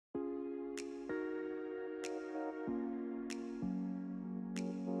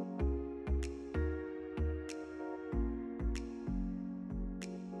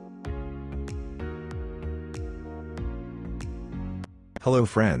Hello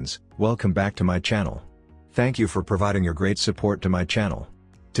friends, welcome back to my channel. Thank you for providing your great support to my channel.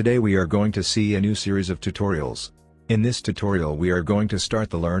 Today we are going to see a new series of tutorials. In this tutorial we are going to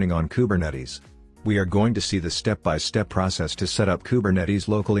start the learning on Kubernetes. We are going to see the step-by-step process to set up Kubernetes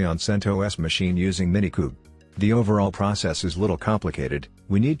locally on CentOS machine using Minikube. The overall process is little complicated.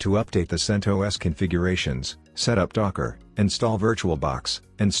 We need to update the CentOS configurations, set up Docker, install VirtualBox,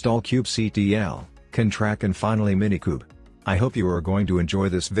 install kubectl, conntrack and finally Minikube. I hope you are going to enjoy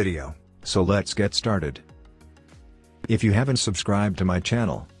this video, so let's get started. If you haven't subscribed to my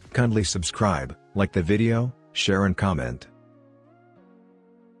channel, kindly subscribe, like the video, share and comment.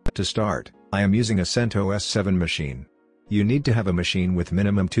 To start, I am using a CentOS 7 machine. You need to have a machine with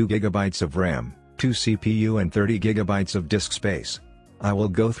minimum 2 GB of RAM, 2 CPU and 30 GB of disk space. I will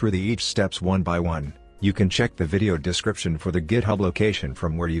go through each steps one by one. You can check the video description for the GitHub location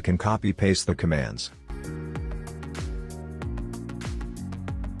from where you can copy-paste the commands.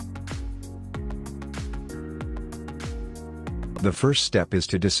 The first step is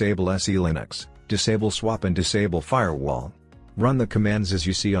to disable SELinux, disable swap and disable firewall. Run the commands as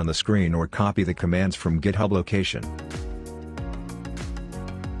you see on the screen or copy the commands from GitHub location.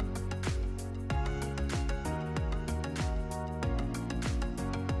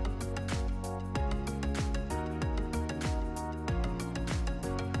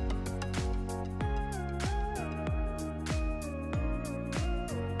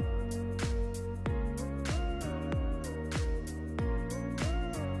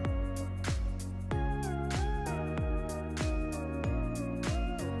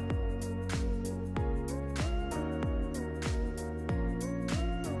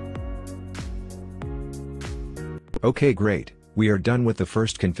 Okay, great, we are done with the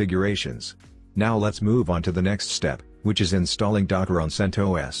first configurations. Now let's move on to the next step, which is installing Docker on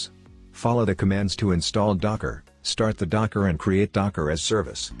CentOS. Follow the commands to install Docker, start the Docker and create Docker as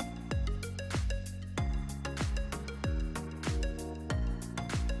service.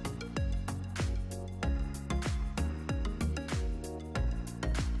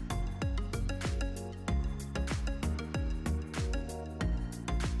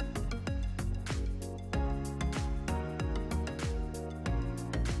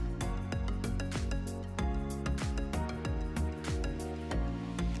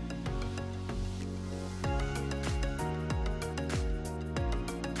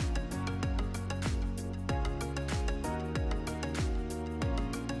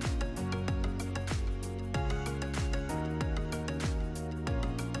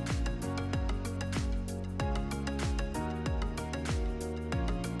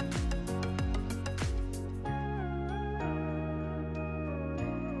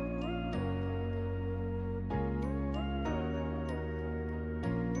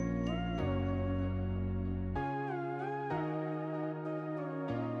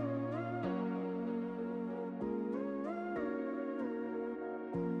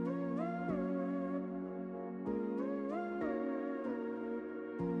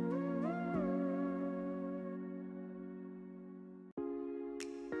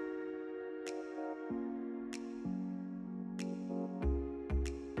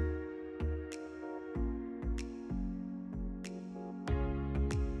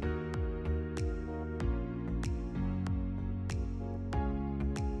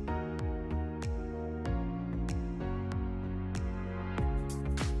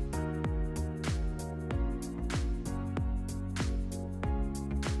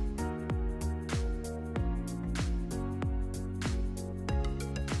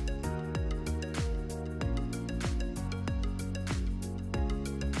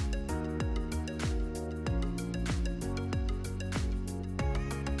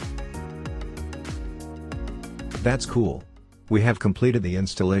 That's cool. We have completed the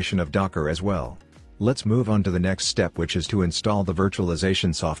installation of Docker as well. Let's move on to the next step, which is to install the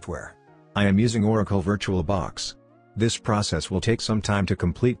virtualization software. I am using Oracle VirtualBox. This process will take some time to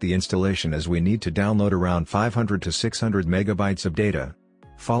complete the installation as we need to download around 500 to 600 megabytes of data.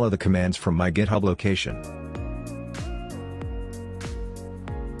 Follow the commands from my GitHub location.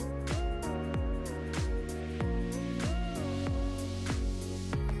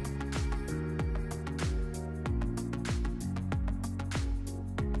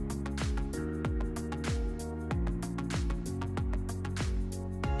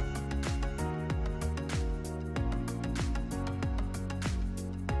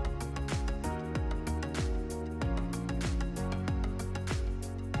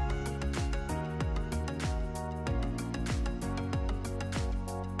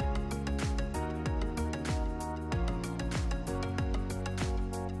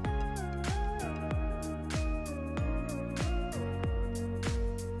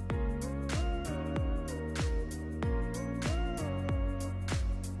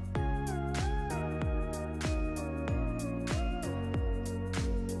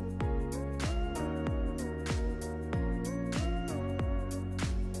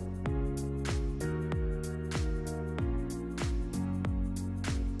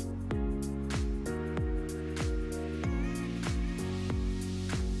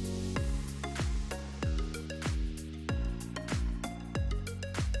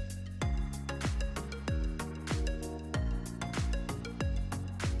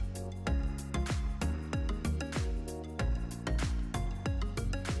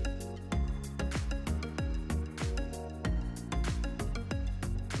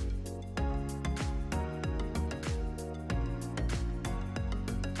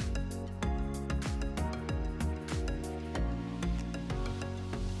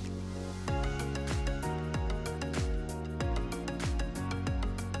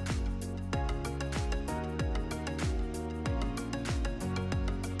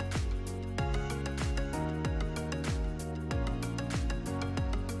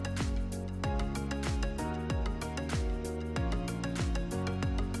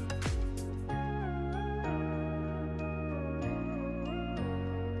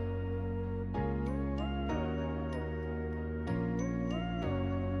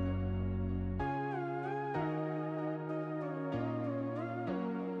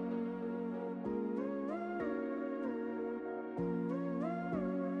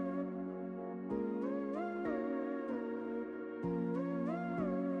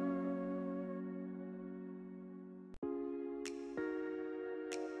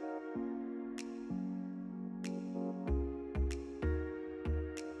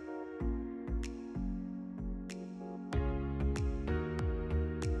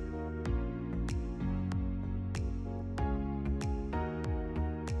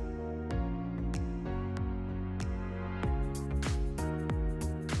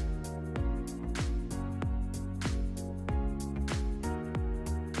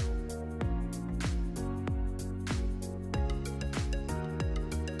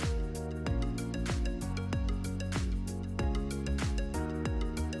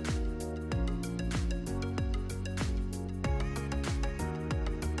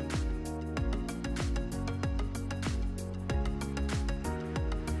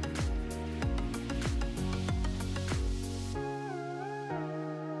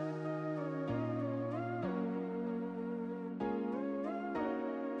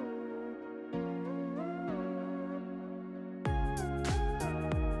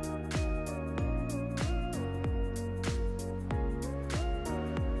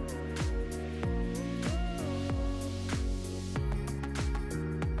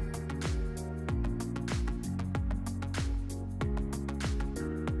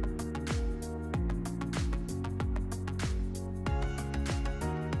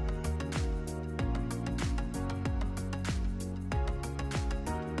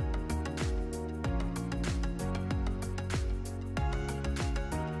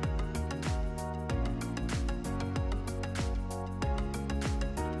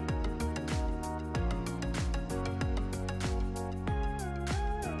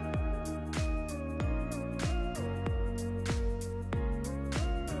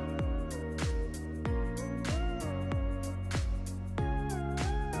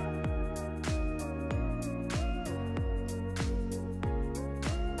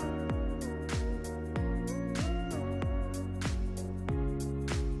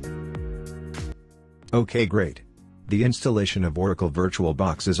 Okay, great. The installation of Oracle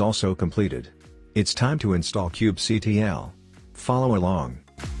VirtualBox is also completed. It's time to install kubectl. Follow along.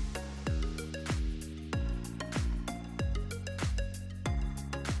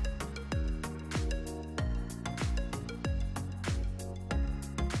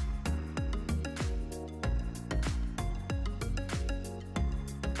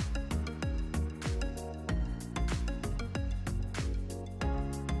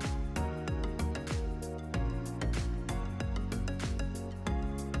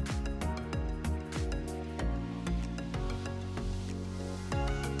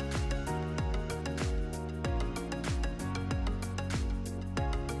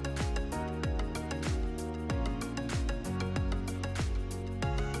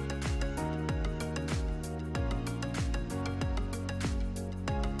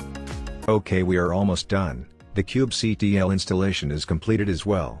 Okay, we are almost done. The kubectl installation is completed as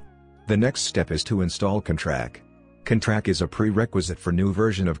well. The next step is to install conntrack. Conntrack is a prerequisite for new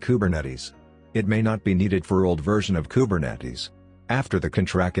version of Kubernetes. It may not be needed for old version of Kubernetes. After the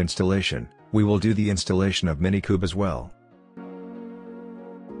conntrack installation, we will do the installation of Minikube as well.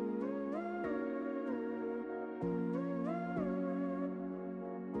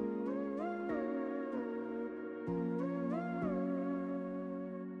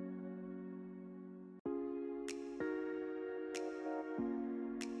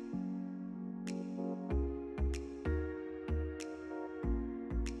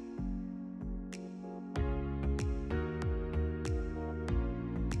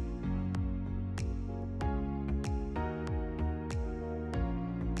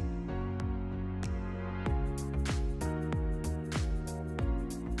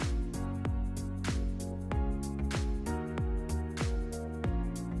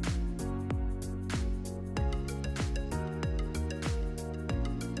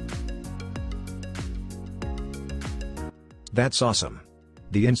 That's awesome.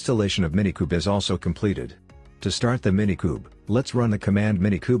 The installation of Minikube is also completed. To start the Minikube, let's run the command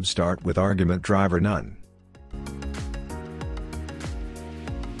minikube start with argument driver none.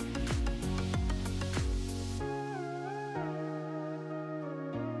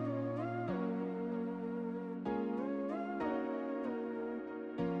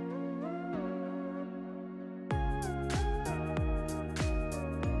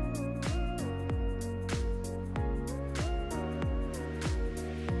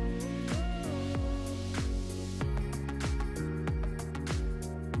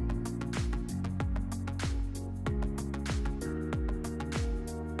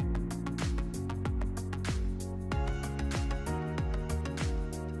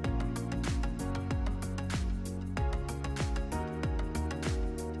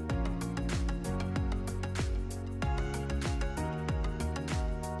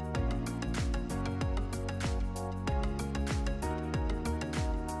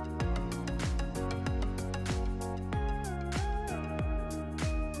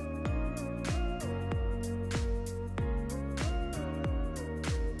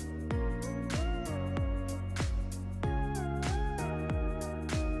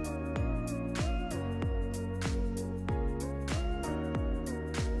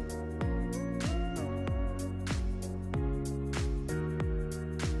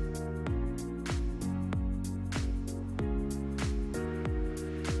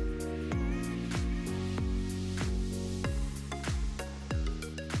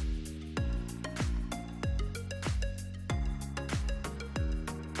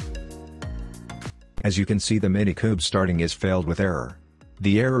 As you can see, the Minikube starting is failed with error.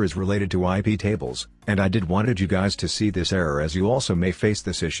 The error is related to IP tables, and I wanted you guys to see this error as you also may face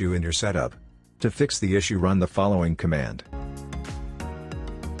this issue in your setup. To fix the issue, run the following command.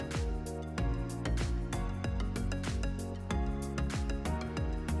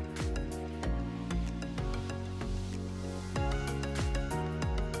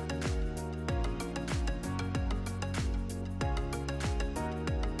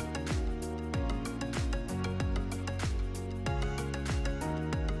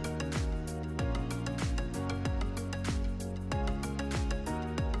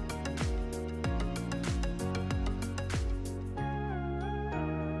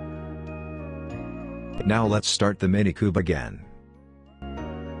 Now let's start the Minikube again.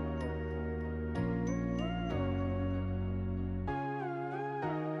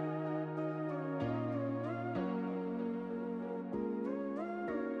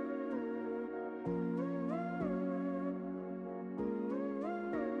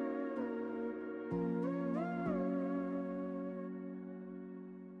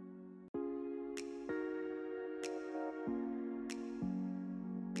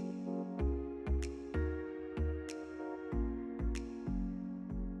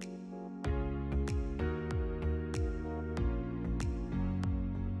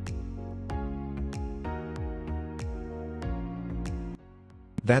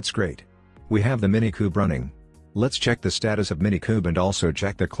 That's great. We have the Minikube running. Let's check the status of Minikube and also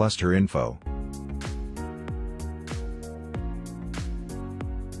check the cluster info.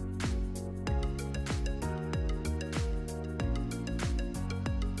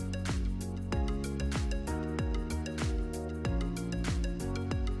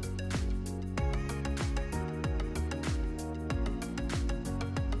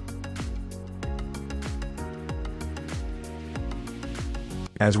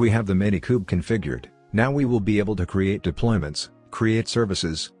 As we have the Minikube configured, now we will be able to create deployments, create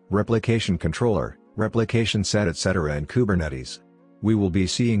services, replication controller, replication set etc. in Kubernetes. We will be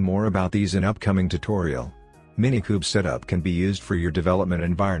seeing more about these in upcoming tutorial. Minikube setup can be used for your development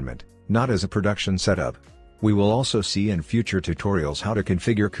environment, not as a production setup. We will also see in future tutorials how to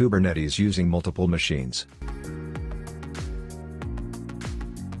configure Kubernetes using multiple machines.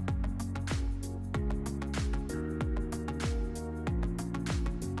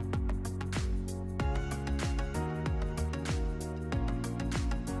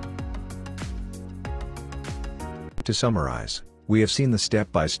 To summarize, we have seen the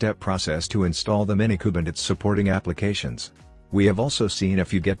step-by-step process to install the Minikube and its supporting applications. We have also seen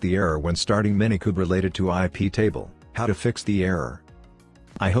if you get the error when starting Minikube related to IP table, how to fix the error.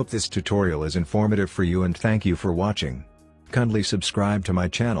 I hope this tutorial is informative for you and thank you for watching. Kindly subscribe to my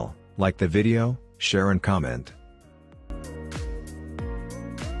channel, like the video, share and comment.